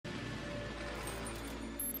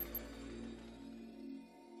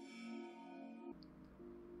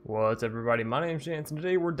What's up, everybody? My name's Chance, and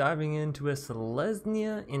today we're diving into a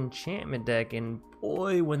Selesnya enchantment deck, and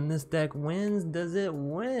boy, when this deck wins, does it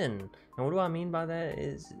win? And what do I mean by that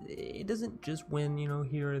is, it doesn't just win, you know,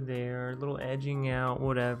 here or there, a little edging out,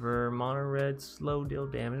 whatever, mono red, slow deal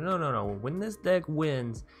damage. No. When this deck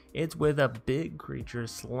wins, it's with a big creature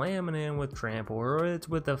slamming in with trample, or it's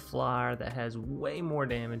with a flyer that has way more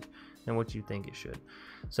damage than what you think it should.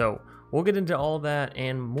 So we'll get into all that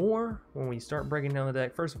and more when we start breaking down the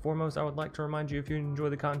deck. First and foremost, I would like to remind you, if you enjoy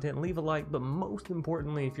the content, leave a like, but most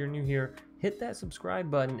importantly, if you're new here, hit that subscribe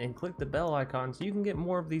button and click the bell icon so you can get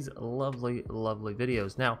more of these lovely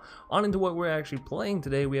videos. Now, on into what we're actually playing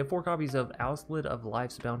today. We have 4 copies of Alseid of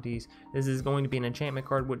Life's Bounties. This is going to be an enchantment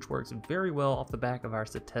card which works very well off the back of our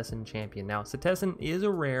Setessan Champion. Now, Setessan is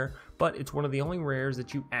a rare, but it's one of the only rares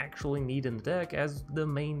that you actually need in the deck, as the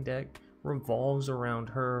main deck revolves around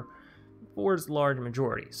her for its large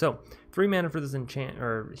majority. So 3 mana for this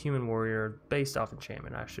human warrior, based off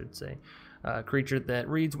enchantment, I should say. Creature that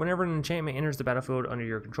reads: whenever an enchantment enters the battlefield under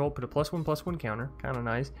your control, put a +1/+1 counter, kind of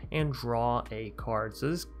nice, and draw a card. So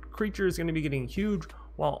this creature is going to be getting huge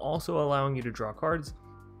while also allowing you to draw cards.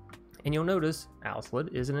 And you'll notice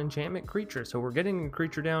Alseid is an enchantment creature, so we're getting a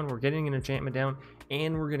creature down, we're getting an enchantment down,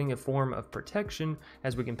 and we're getting a form of protection,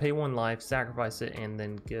 as we can pay 1 life, sacrifice it, and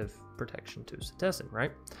then give protection to Setessan,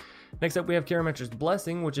 right? Next up, we have Karametra's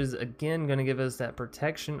Blessing, which is again going to give us that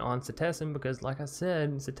protection on Setessan, because like I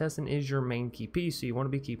said, Setessan is your main key piece, so you want to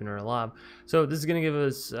be keeping her alive. So this is going to give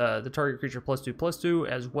us the target creature +2/+2,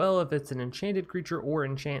 as well if it's an enchanted creature or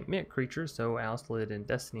enchantment creature, so Alseid and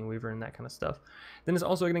Destiny Weaver and that kind of stuff. Then it's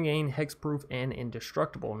also going to gain hexproof and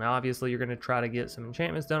indestructible. Now obviously you're going to try to get some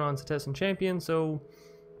enchantments done on Setessan Champion, so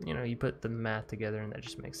you know, you put the math together and that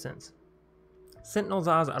just makes sense. Sentinel's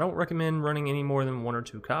Eyes, I don't recommend running any more than 1 or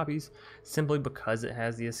 2 copies, simply because it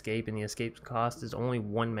has the escape, and the escape's cost is only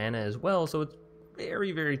 1 mana as well, so it's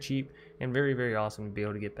very cheap and very awesome to be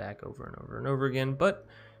able to get back over and over and over again. But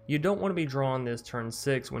you don't want to be drawing this turn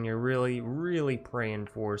 6 when you're really praying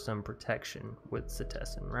for some protection with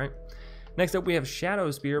Setessan, right? Next up, we have Shadow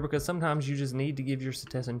Spear, because sometimes you just need to give your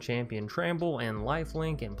Setessan Champion Trample and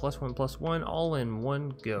Lifelink and +1/+1 all in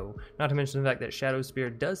one go. Not to mention the fact that Shadow Spear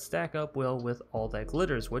does stack up well with All That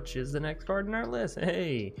Glitters, which is the next card in our list.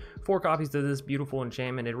 Hey! 4 copies of this beautiful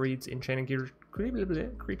enchantment. It reads: enchanted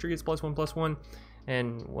creature gets +1/+1,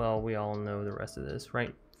 and well, we all know the rest of this,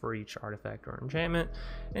 right? For each artifact or enchantment,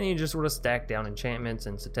 and you just sort of stack down enchantments,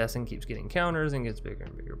 and Setessan keeps getting counters and gets bigger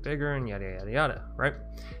and bigger, and yada, right?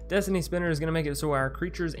 Destiny Spinner is going to make it so our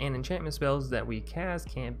creatures and enchantment spells that we cast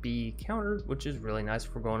can't be countered, which is really nice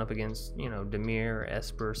if we're going up against, you know, Dimir,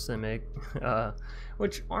 Esper, Simic,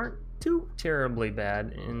 which aren't too terribly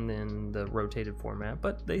bad in the rotated format,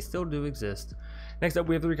 but they still do exist. Next up,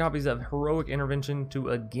 we have 3 copies of Heroic Intervention to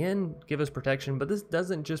again give us protection, but this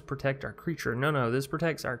doesn't just protect our creature. No, this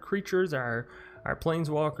protects our creatures, our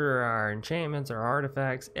planeswalker, our enchantments, our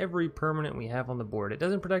artifacts, every permanent we have on the board. It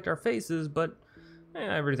doesn't protect our faces, but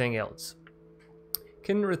everything else.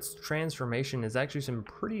 Kindred's Transformation is actually some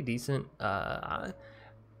pretty decent, I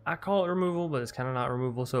call it removal, but it's kind of not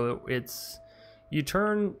removal. So you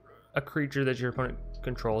turn a creature that your opponent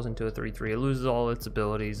controls into a 3/3. It loses all its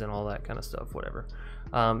abilities and all that kind of stuff, whatever.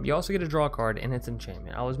 You also get to draw a card, and it's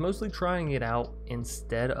enchantment. I was mostly trying it out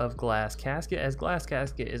instead of Glass Casket, as Glass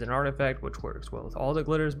Casket is an artifact which works well with All That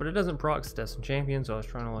Glitters, but it doesn't proc Setessan Champion, so I was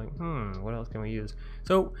trying to like, what else can we use?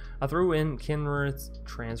 So I threw in Kindred's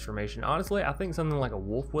Transformation. Honestly, I think something like a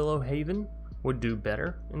Wolf Willow Haven would do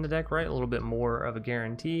better in the deck, right? A little bit more of a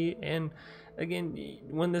guarantee, and again,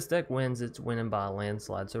 when this deck wins, it's winning by a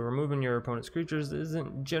landslide, so removing your opponent's creatures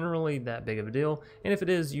isn't generally that big of a deal, and if it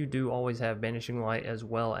is, you do always have Banishing Light as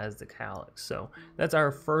well as the Calix. So that's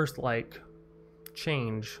our first like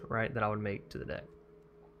change, right, that I would make to the deck.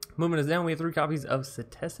 Moving us down, we have 3 copies of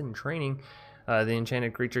Setessan Training. The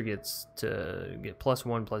enchanted creature gets to get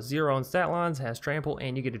 +1/+0 on stat lines, has trample,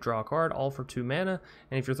 and you get to draw a card, all for 2 mana.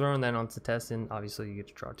 And if you're throwing that on Setessan, obviously you get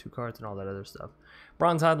to draw 2 cards and all that other stuff.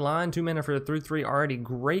 Bronzehide Lion, 2 mana for a 3/3, already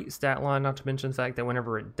great stat line, not to mention the fact that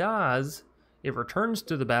whenever it dies, it returns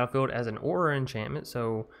to the battlefield as an aura enchantment,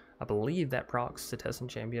 so I believe that procs Setessan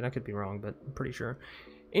Champion. I could be wrong, but I'm pretty sure.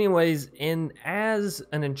 Anyways, and as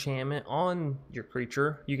an enchantment on your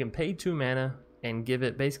creature, you can pay 2 mana and give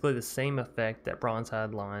it basically the same effect that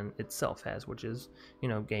Bronzehide Lion itself has, which is, you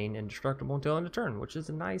know, gain indestructible until end of turn, which is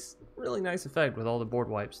a nice, really nice effect with all the board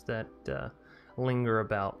wipes that linger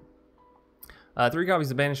about. 3 copies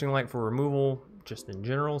of Banishing Light for removal. just in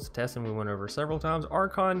general. Setessan we went over several times.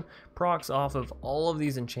 Archon procs off of all of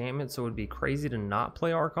these enchantments, so it would be crazy to not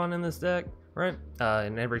play Archon in this deck, right?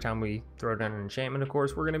 And every time we throw down an enchantment, of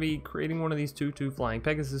course, we're going to be creating one of these 2/2 flying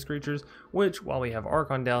Pegasus creatures, which, while we have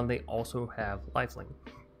Archon down, they also have lifelink.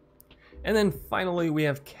 And then finally, we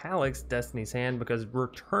have Calix, Destiny's Hand, because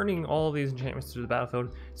returning all of these enchantments to the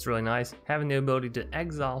battlefield is really nice. Having the ability to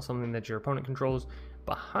exile something that your opponent controls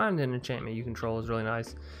behind an enchantment you control is really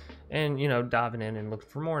nice. And, you know, diving in and looking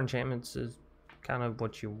for more enchantments is kind of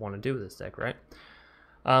what you want to do with this deck, right?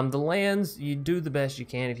 The lands, you do the best you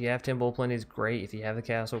can. If you have Temple of Plenty, is great. If you have the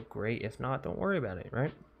castle, great. If not, don't worry about it,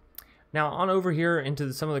 right? Now, on over here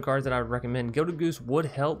into some of the cards that I would recommend, Gilded Goose would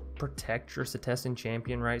help protect your Setessan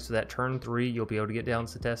Champion, right? So that turn 3, you'll be able to get down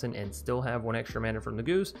Setessan and still have 1 extra mana from the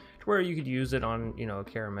Goose, to where you could use it on, you know, a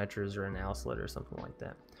Karametra or an Alseid or something like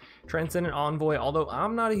that. Transcendent Envoy, although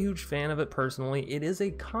I'm not a huge fan of it personally, it is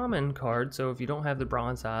a common card, so if you don't have the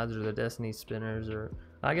Bronzehides or the Destiny Spinners, or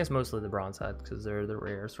I guess mostly the Bronzehide because they're the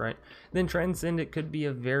rares, right? Then Transcendent could be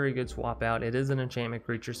a very good swap out. It is an enchantment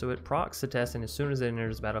creature, so it procs Setessan as soon as it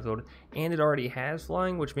enters the battlefield, and it already has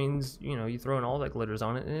flying, which means, you know, you throw in all that glitters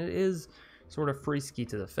on it, and it is sort of free ski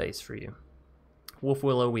to the face for you. Wolf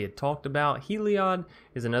Willow we had talked about. Heliod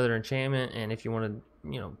is another enchantment, and if you want to,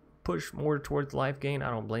 you know, push more towards life gain,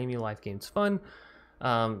 I don't blame you. Life gain's fun.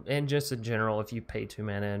 And just in general, if you pay 2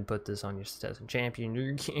 mana and put this on your Setessan Champion,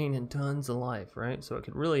 you're gaining tons of life, right? So it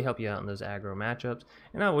could really help you out in those aggro matchups.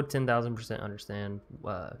 And I would 10,000% understand,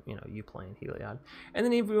 you know, you playing Heliod. And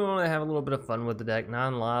then if you want to have a little bit of fun with the deck,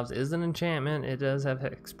 9 lives is an enchantment. It does have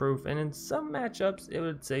hexproof, and in some matchups, it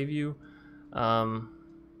would save you.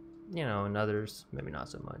 You know, in others, maybe not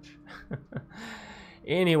so much.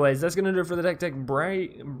 Anyways, that's gonna do it for the deck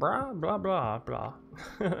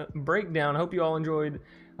breakdown. Hope you all enjoyed.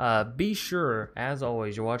 Be sure, as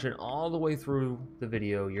always, you're watching all the way through the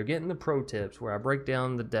video. You're getting the pro tips where I break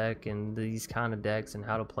down the deck and these kind of decks and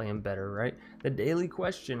how to play them better, right? The daily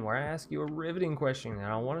question where I ask you a riveting question and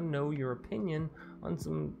I want to know your opinion on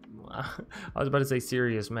some, I was about to say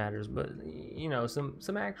serious matters, but you know,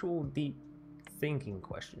 some actual deep thinking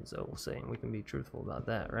questions, so we'll say, and we can be truthful about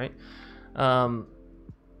that, right?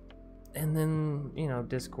 And then, you know,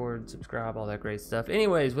 Discord, subscribe, all that great stuff.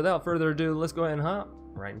 Anyways, without further ado, let's go ahead and hop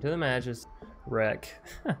right into the matches. Wreck.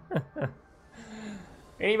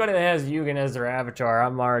 Anybody that has Yugen as their avatar,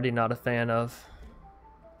 I'm already not a fan of.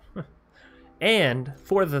 And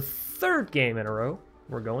for the 3rd game in a row,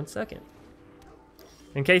 we're going 2nd.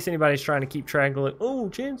 In case anybody's trying to keep track, like, oh,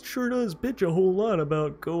 Chance sure does bitch a whole lot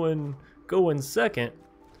about going 2nd.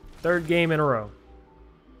 3rd game in a row.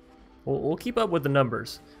 We'll keep up with the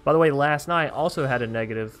numbers. By the way, last night also had a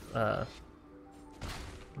negative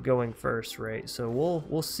going 1st rate, so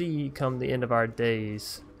we'll see come the end of our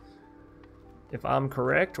days if I'm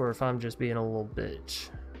correct or if I'm just being a little bitch.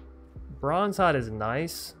 Bronzehide is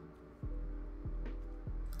nice,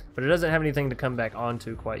 but it doesn't have anything to come back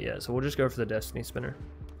onto quite yet, so we'll just go for the Destiny Spinner.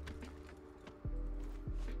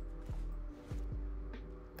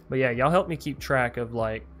 But yeah, y'all help me keep track of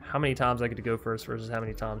like how many times I get to go first versus how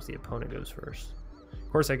many times the opponent goes first.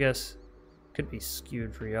 Of course, I guess could be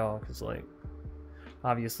skewed for y'all because, like,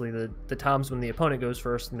 obviously the times when the opponent goes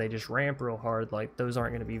first and they just ramp real hard, like, those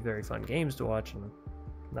aren't going to be very fun games to watch, and I'm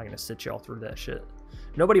not going to sit y'all through that shit.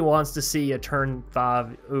 Nobody wants to see a turn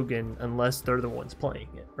 5 Ugin unless they're the ones playing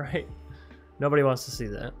it, right? Nobody wants to see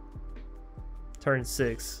that. Turn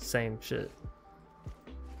 6, same shit.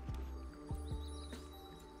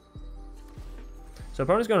 So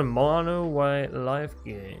opponent's going to mono white life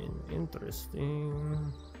gain.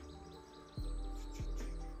 Interesting.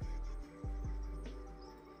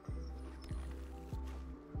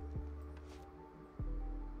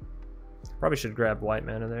 Probably should grab white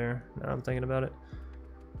mana there, now I'm thinking about it.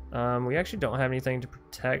 We actually don't have anything to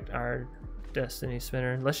protect our Destiny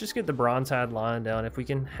Spinner. Let's just get the Bronzehide Lion down. If we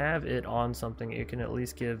can have it on something, it can at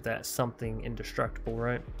least give that something indestructible,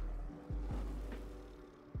 right?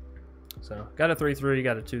 So, got a 3/3,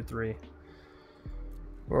 got a 2/3.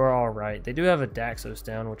 We're alright. They do have a Daxos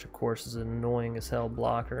down, which of course is an annoying as hell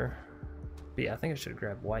blocker. But yeah, I think I should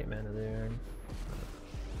grab white mana there.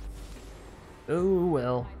 Oh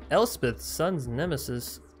well. Elspeth, Sun's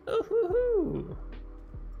Nemesis. Ooh hoo hoo.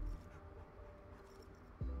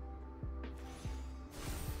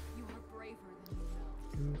 You are braver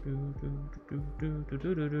than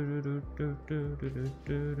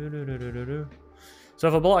you know. So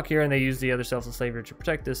if I block here and they use the other Selfless Savior to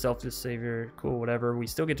protect this Selfless Savior, cool, whatever. We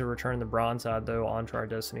still get to return the Bronzehide, though, onto our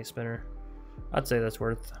Destiny Spinner. I'd say that's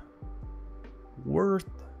worth.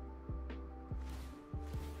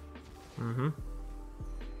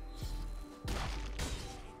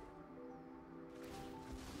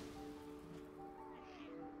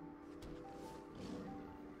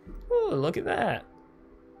 Ooh, look at that.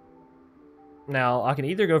 Now, I can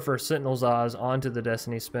either go for a Sentinel's Oz onto the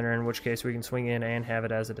Destiny Spinner, in which case we can swing in and have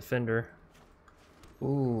it as a defender.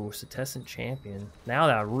 Ooh, Setessan Champion. Now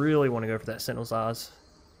that I really want to go for that Sentinel's Oz.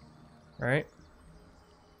 Right?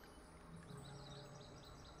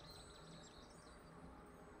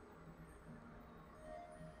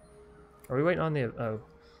 Are we waiting on the...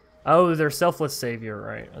 Oh, they're Selfless Savior,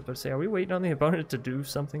 right. I was about to say, are we waiting on the opponent to do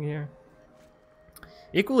something here?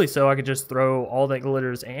 Equally so, I could just throw All That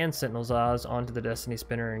Glitters and Sentinel's Oz onto the Destiny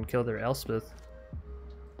Spinner and kill their Elspeth.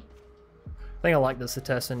 I think I like the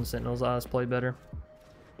Setessan Sentinel's Oz play better.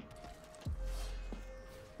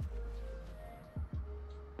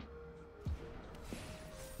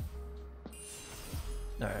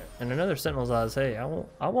 Alright, and another Sentinel's Oz. Hey,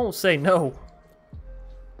 I won't say no.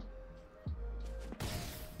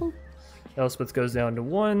 Boop. Elspeth goes down to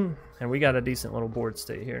 1, and we got a decent little board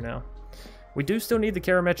state here now. We do still need the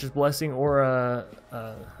Karametra's Blessing or an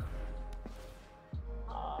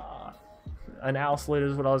Alseid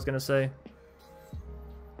is what I was going to say.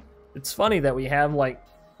 It's funny that we have like,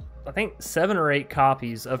 I think 7 or 8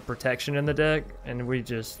 copies of protection in the deck, and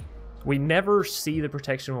we never see the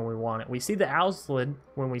protection when we want it. We see the Alseid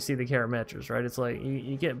when we see the Karametras, right? It's like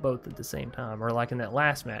you get both at the same time, or like in that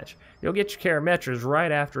last match, you'll get your Karametras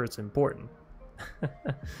right after it's important.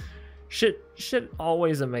 Shit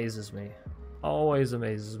always amazes me. Always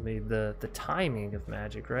amazes me, the timing of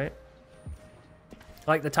Magic, right?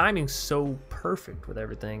 Like, the timing's so perfect with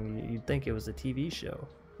everything. You'd think it was a TV show.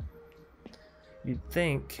 You'd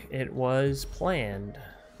think it was planned.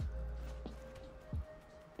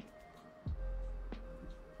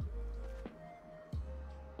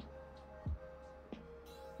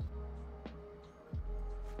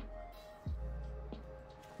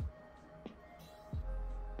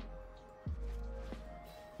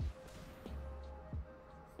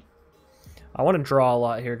 I want to draw a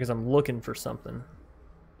lot here because I'm looking for something.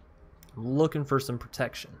 I'm looking for some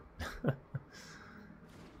protection.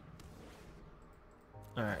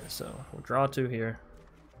 Alright, so we'll draw 2 here.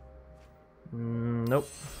 Nope.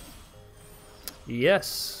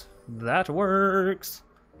 Yes, that works.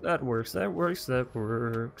 That works, that works, that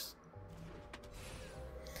works.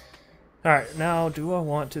 Alright, now do I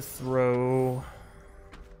want to throw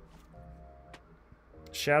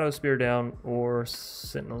Shadow Spear down or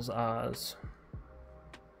Sentinel's Oz?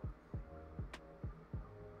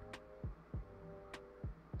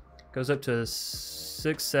 Goes up to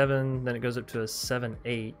 6-7, then it goes up to a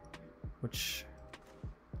 7-8, which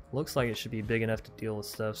looks like it should be big enough to deal with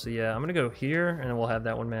stuff. So yeah, I'm gonna go here, and then we'll have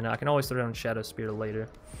that 1 mana. I can always throw down Shadow Spear later,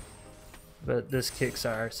 but this kicks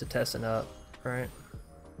our Setessan up, right?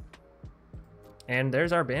 And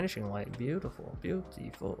there's our Banishing Light. Beautiful,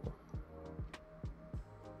 beautiful.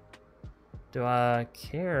 Do I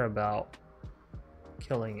care about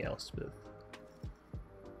killing Elspeth?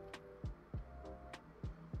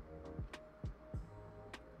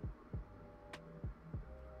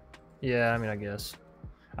 Yeah, I mean, I guess.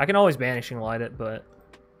 I can always Banishing Light it, but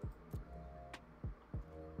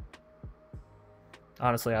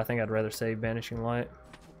honestly, I think I'd rather save Banishing Light.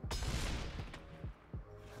 I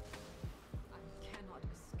cannot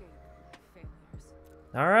escape failures.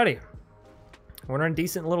 Alrighty. We're in a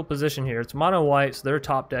decent little position here. It's mono white, so they're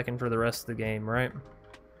top decking for the rest of the game, right?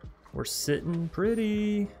 We're sitting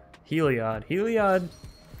pretty. Heliod. Heliod,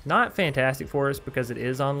 not fantastic for us because it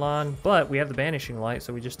is online, but we have the Banishing Light,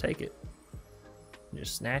 so we just take it.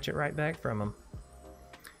 Just snatch it right back from them.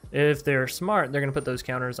 If they're smart, they're going to put those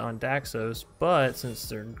counters on Daxos, but since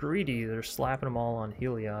they're greedy, they're slapping them all on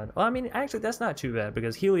Heliod. Well, I mean, actually, that's not too bad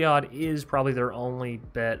because Heliod is probably their only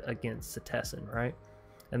bet against Setessan, right?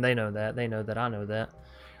 And they know that. They know that I know that.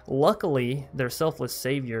 Luckily, their Selfless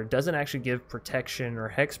Savior doesn't actually give protection or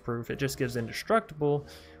hexproof. It just gives indestructible,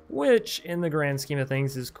 which in the grand scheme of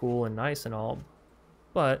things is cool and nice and all,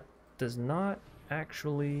 but does not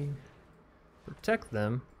actually protect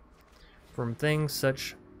them from things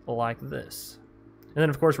such like this. And then,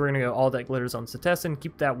 of course, we're going to go All That Glitters on Setessan,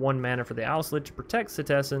 keep that 1 mana for the Alseid to protect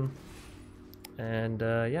Setessan, and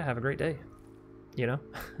yeah, have a great day. You know,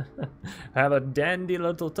 have a dandy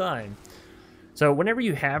little time. So whenever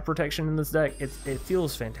you have protection in this deck, it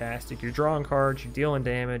feels fantastic. You're drawing cards, you're dealing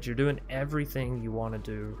damage, you're doing everything you want to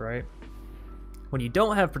do, right? When you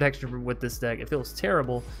don't have protection with this deck, it feels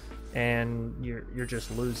terrible, and you're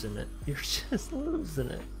just losing it. You're just losing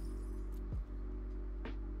it.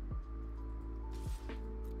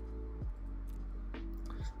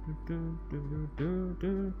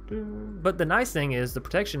 But the nice thing is the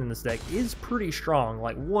protection in this deck is pretty strong.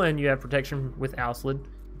 Like, 1, you have protection with Alseid.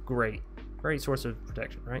 Great source of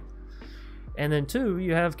protection, right? And then 2,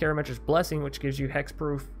 you have Karametra's Blessing, which gives you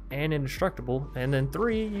hexproof and indestructible. And then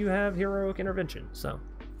 3, you have Heroic Intervention. So,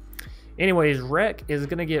 anyways, Wreck is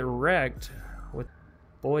going to get wrecked with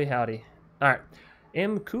boy howdy. Alright,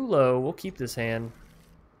 Mkulo, we'll keep this hand.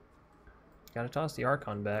 Gotta toss the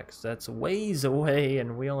Archon back, because that's ways away,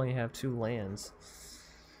 and we only have 2 lands.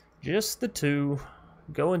 Just the 2.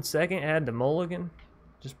 Go in second, add the mulligan,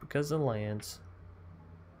 just because of lands.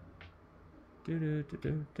 You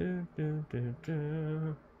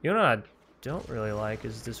know what I don't really like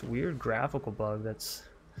is this weird graphical bug that's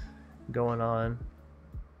going on.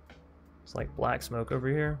 It's like black smoke over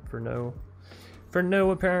here for no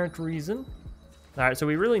apparent reason. Alright, so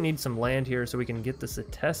we really need some land here so we can get the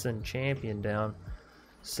Setessan Champion down.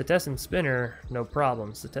 Setessan Spinner, no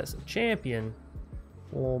problem. Setessan Champion,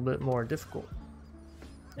 a little bit more difficult.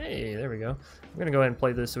 Hey, there we go. I'm going to go ahead and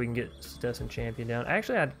play this so we can get Setessan Champion down.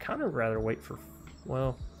 Actually, I'd kind of rather wait for,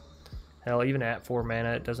 well, hell, even at 4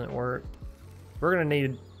 mana it doesn't work. We're going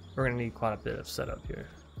to need quite a bit of setup here.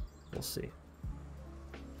 We'll see.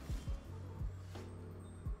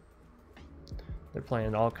 They're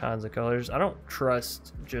playing all kinds of colors. I don't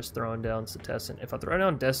trust just throwing down Setessan. If I throw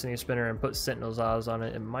down Destiny Spinner and put Sentinel's Eyes on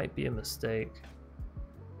it, it might be a mistake.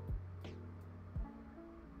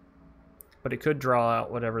 But it could draw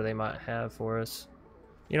out whatever they might have for us.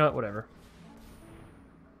 You know what? Whatever.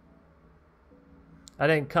 I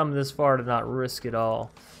didn't come this far to not risk it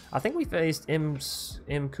all. I think we faced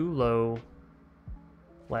Mkulo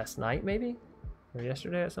last night, maybe? Or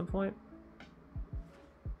yesterday at some point?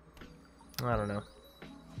 I don't know.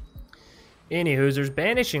 Anywho, there's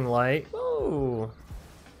Banishing Light. Ooh.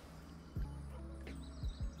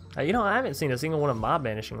 You know, I haven't seen a single one of my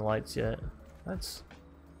Banishing Lights yet. That's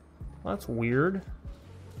weird.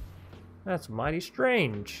 That's mighty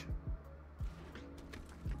strange.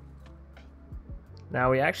 Now,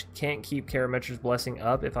 we actually can't keep Karametra's Blessing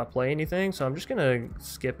up if I play anything, so I'm just going to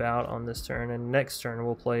skip out on this turn, and next turn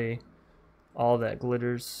we'll play all that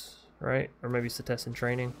glitters, right? Or maybe Setessan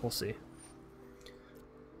Training. We'll see.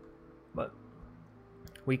 But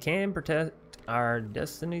we can protect our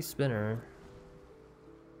Destiny Spinner.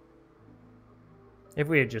 If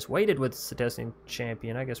we had just waited with Setessan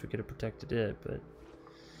Champion, I guess we could have protected it, but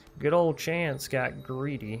good old Chance got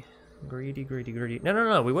greedy. Greedy.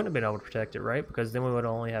 No, we wouldn't have been able to protect it, right? Because then we would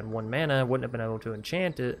have only had 1 mana, wouldn't have been able to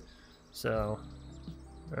enchant it. So,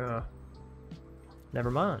 never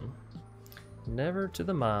mind. Never to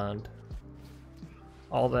the mind.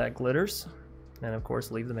 All that glitters. And of course,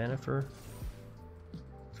 leave the mana for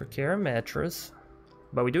Karametras.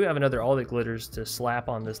 But we do have another All That Glitters to slap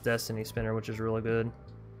on this Destiny Spinner, which is really good.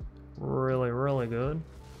 Really good.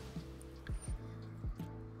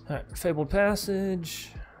 Alright, Fabled Passage.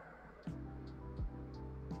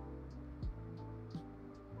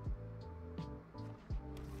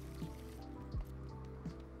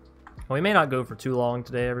 Well, we may not go for too long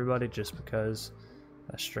today, everybody, just because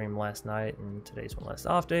I streamed last night and today's one last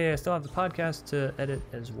off day. I still have the podcast to edit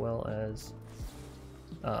as well as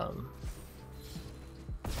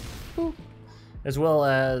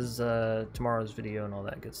tomorrow's video and all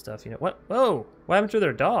that good stuff. You know what? Whoa! What happened to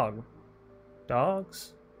their dog?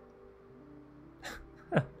 Dogs?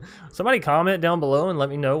 Somebody comment down below and let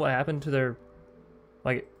me know what happened to their,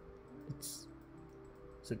 like, is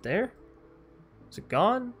it there? Is it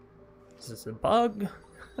gone? Is this a bug?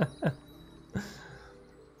 What's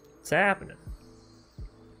happening?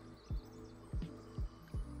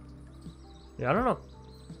 Yeah, I don't know.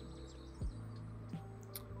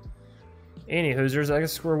 Anywhoozers, I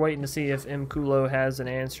guess we're waiting to see if Mkulo has an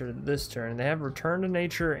answer this turn. They have Return to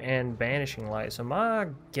Nature and Banishing Light, so my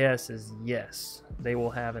guess is yes, they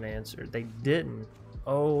will have an answer. They didn't.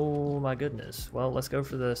 Oh my goodness. Well, let's go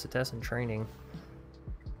for the Setessan Training.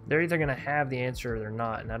 They're either going to have the answer or they're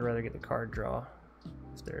not, and I'd rather get the card draw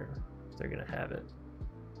if they're going to have it.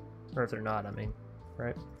 Or if they're not, I mean,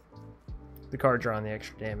 right? The card draw and the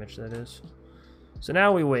extra damage, that is. So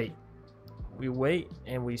now we wait. We wait,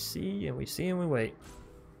 and we see, and we see, and we wait.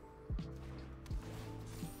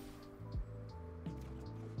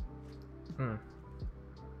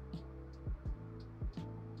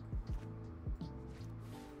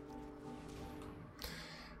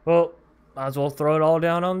 Well, might as well throw it all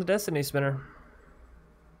down on the Destiny Spinner.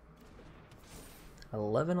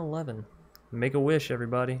 11-11. Make a wish,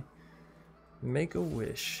 everybody. Make a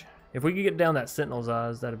wish. If we could get down that Sentinel's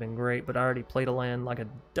Eyes, that'd have been great, but I already played a land like a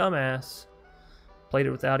dumbass. Played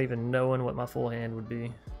it without even knowing what my full hand would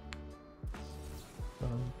be.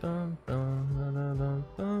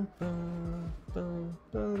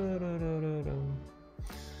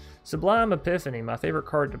 Sublime Epiphany, my favorite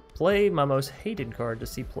card to play, my most hated card to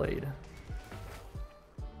see played.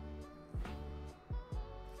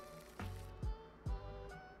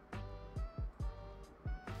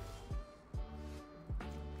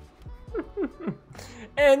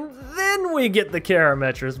 we get the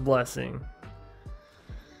Karametra's blessing.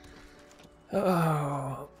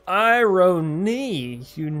 Oh, Irony,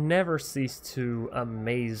 you never cease to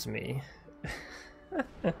amaze me.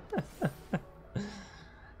 You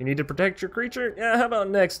need to protect your creature? Yeah, how about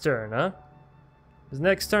next turn, huh? Does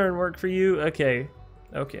next turn work for you? Okay.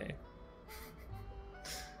 Okay.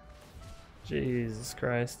 Jesus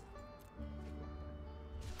Christ.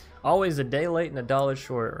 Always a day late and a dollar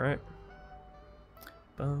short, right?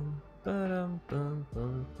 Bum, ba-dum, bum,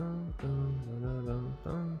 bum, bum, bum, ba-da-dum,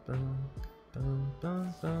 bum, bum, bum,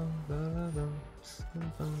 bum, bum, ba-da-dum,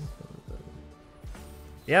 bum, bum, bum.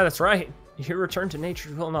 Yeah, that's right. Your return to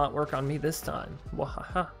nature will not work on me this time.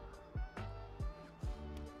 Wahaha.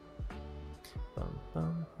 Bum,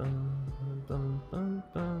 bum, bum, bum, bum,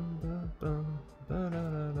 bum, bum, bum,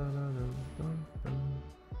 ba-da-da-da-da-dum, bum, bum.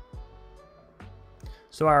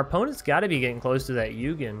 So our opponent's got to be getting close to that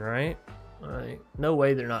Yugen, right? No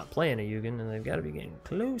way they're not playing a Yugen, and they've got to be getting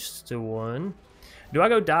close to one. Do I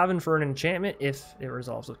go diving for an enchantment if it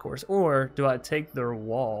resolves, of course, or do I take their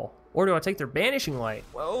wall, or do I take their Banishing Light?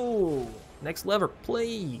 Whoa! Next lever,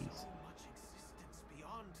 please.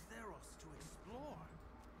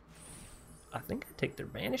 I think I take their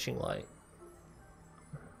Banishing Light.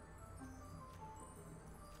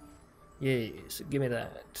 Yes, give me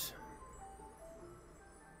that.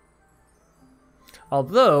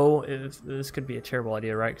 Although, if this could be a terrible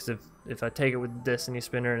idea, right? Because if I take it with the Destiny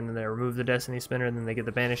Spinner and then they remove the Destiny Spinner and then they get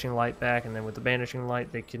the Banishing Light back, and then with the Banishing Light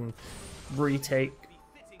they can retake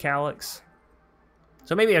Calix.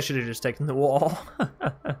 So maybe I should have just taken the wall.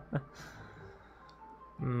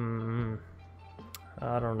 I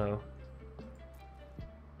don't know.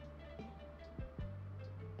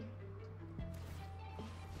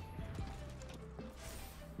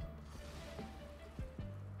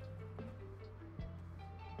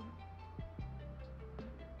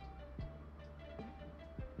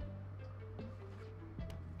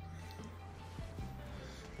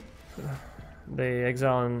 They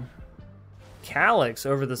exile in Calix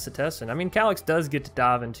over the Setessan. I mean, Calix does get to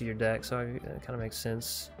dive into your deck, so it kind of makes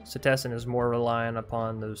sense. Setessan is more reliant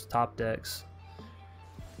upon those top decks.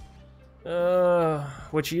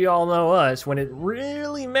 Which you all know us, when it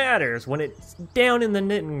really matters, when it's down in the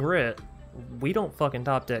knit and grit, we don't fucking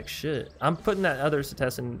top deck shit. I'm putting that other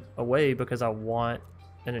Setessan away because I want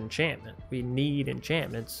an enchantment. We need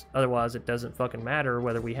enchantments, otherwise it doesn't fucking matter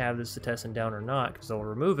whether we have this Setessan down or not, because they'll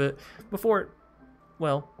remove it before it,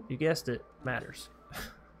 well, you guessed it, matters.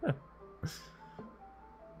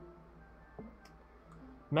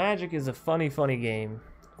 Magic is a funny game.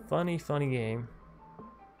 Funny game.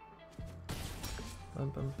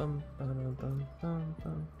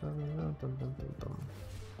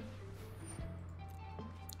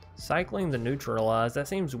 Cycling the neutralize, that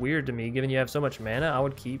seems weird to me, given you have so much mana. I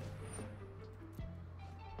would keep...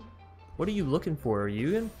 What are you looking for,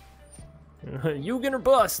 Yugen? Yugen or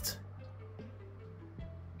bust!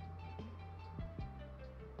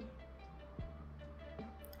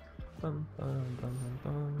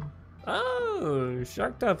 Oh,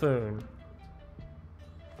 Shark Typhoon.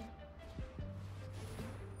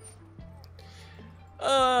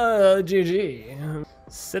 GG.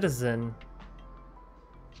 Citizen.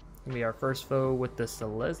 Gonna be our first foe with the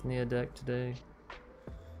Selesnya deck today.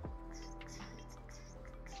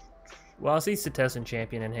 Well, I see Setessan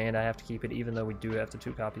Champion in hand. I have to keep it, even though we do have the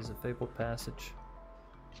 2 copies of Fabled Passage.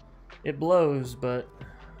 It blows, but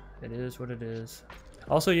it is what it is.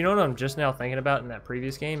 Also, you know what I'm just now thinking about in that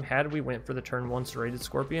previous game? Had we went for the turn 1 Serrated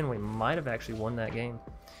Scorpion, we might have actually won that game,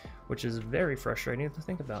 which is very frustrating to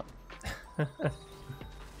think about.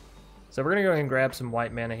 So we're gonna go ahead and grab some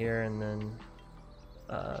white mana here, and then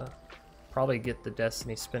probably get the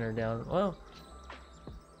Destiny Spinner down. Well,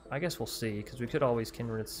 I guess we'll see, because we could always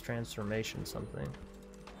Kindred's Transformation something.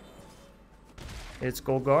 It's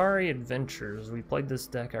Golgari Adventures. We played this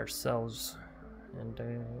deck ourselves, and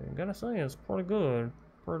I gotta say, it's pretty good.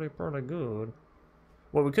 Pretty good.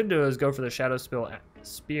 What we could do is go for the Shadow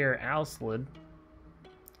Spear Alseid.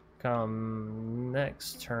 Come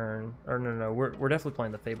next turn, or no, we're definitely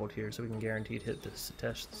playing the Fabled here, so we can guaranteed hit the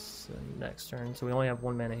Setessan next turn. So we only have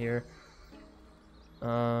 1 mana here.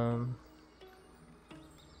 Go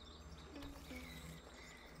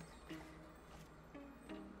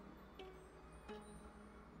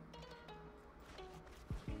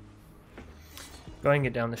ahead and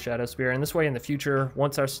get down the Shadow Spear, and this way in the future,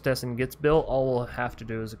 once our Setessan gets built, all we'll have to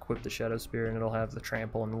do is equip the Shadow Spear, and it'll have the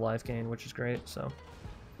trample and the life gain, which is great. So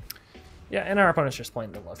yeah, and our opponent's just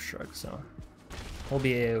playing the Left Shrug, so we'll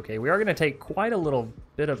be a-okay. We are going to take quite a little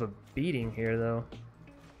bit of a beating here, though.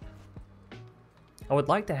 I would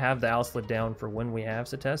like to have the Alseid down for when we have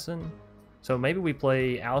Setessan, So maybe we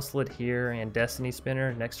play Alseid here and Destiny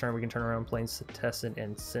Spinner. Next turn we can turn around playing Setessan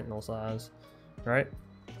and Sentinel's Eyes, right?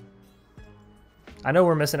 I know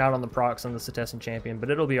we're missing out on the procs on the Setessan Champion, but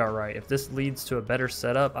it'll be all right. If this leads to a better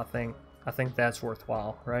setup, I think that's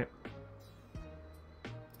worthwhile, right?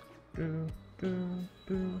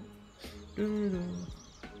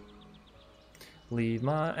 Leave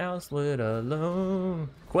my Alseid alone.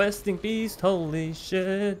 Questing beast, holy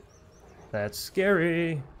shit. That's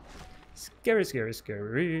scary. Scary, scary,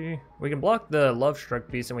 scary. We can block the Love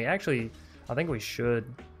Struck beast, and we actually, I think we should,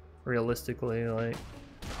 realistically, like,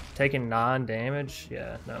 taking 9 damage.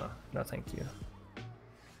 Yeah, no thank you.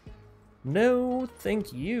 No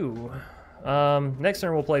thank you. Next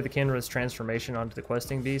turn we'll play the Kenra's transformation onto the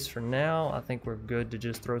questing beast. For now, I think we're good to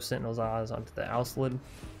just throw Sentinel's Eyes onto the Alseid.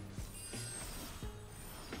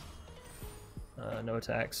 No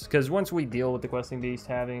attacks, because once we deal with the questing beast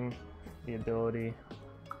having the ability.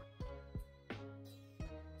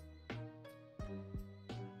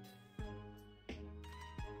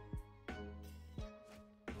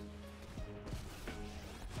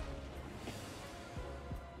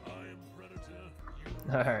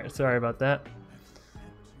 Alright, sorry about that.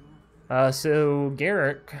 So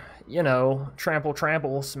Garrick, you know, trample,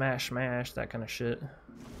 trample, smash, smash, that kind of shit.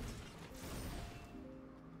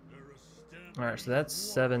 Alright, so that's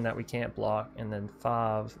 7 that we can't block, and then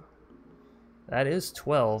 5. That is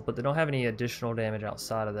 12, but they don't have any additional damage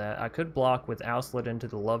outside of that. I could block with Alseid into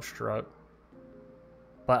the Love Struck,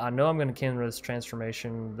 but I know I'm going to Kenra's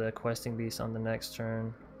transformation, the questing beast, on the next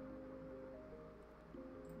turn.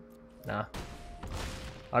 Nah.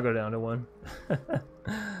 I'll go down to 1.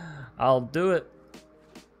 I'll do it.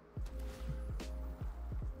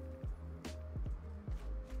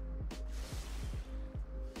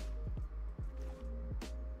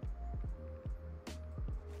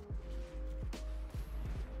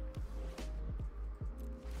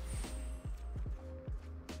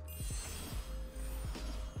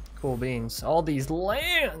 Cool beans. All these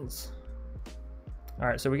lands!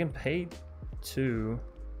 Alright, so we can pay 2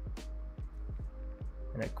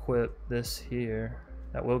 and equip this here.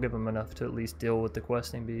 That will give them enough to at least deal with the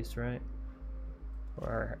questing beast, right?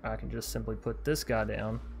 Or I can just simply put this guy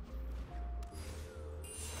down.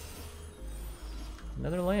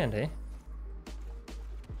 Another land, eh?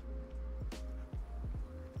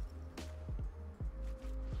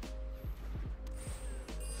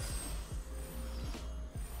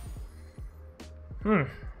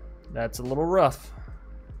 That's a little rough.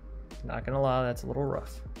 Not gonna lie, that's a little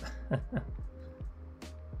rough.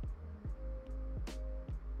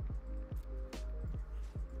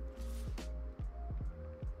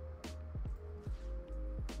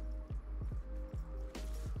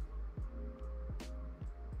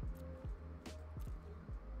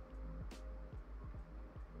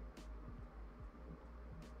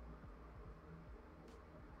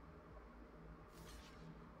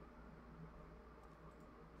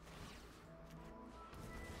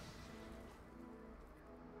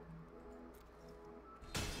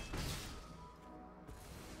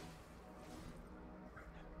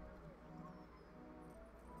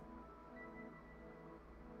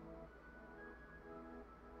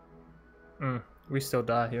 We still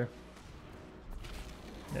die here.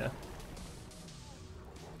 Yeah.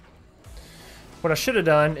 What I should have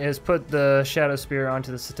done is put the Shadow Spear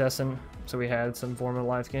onto the Setessan so we had some form of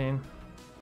life gain.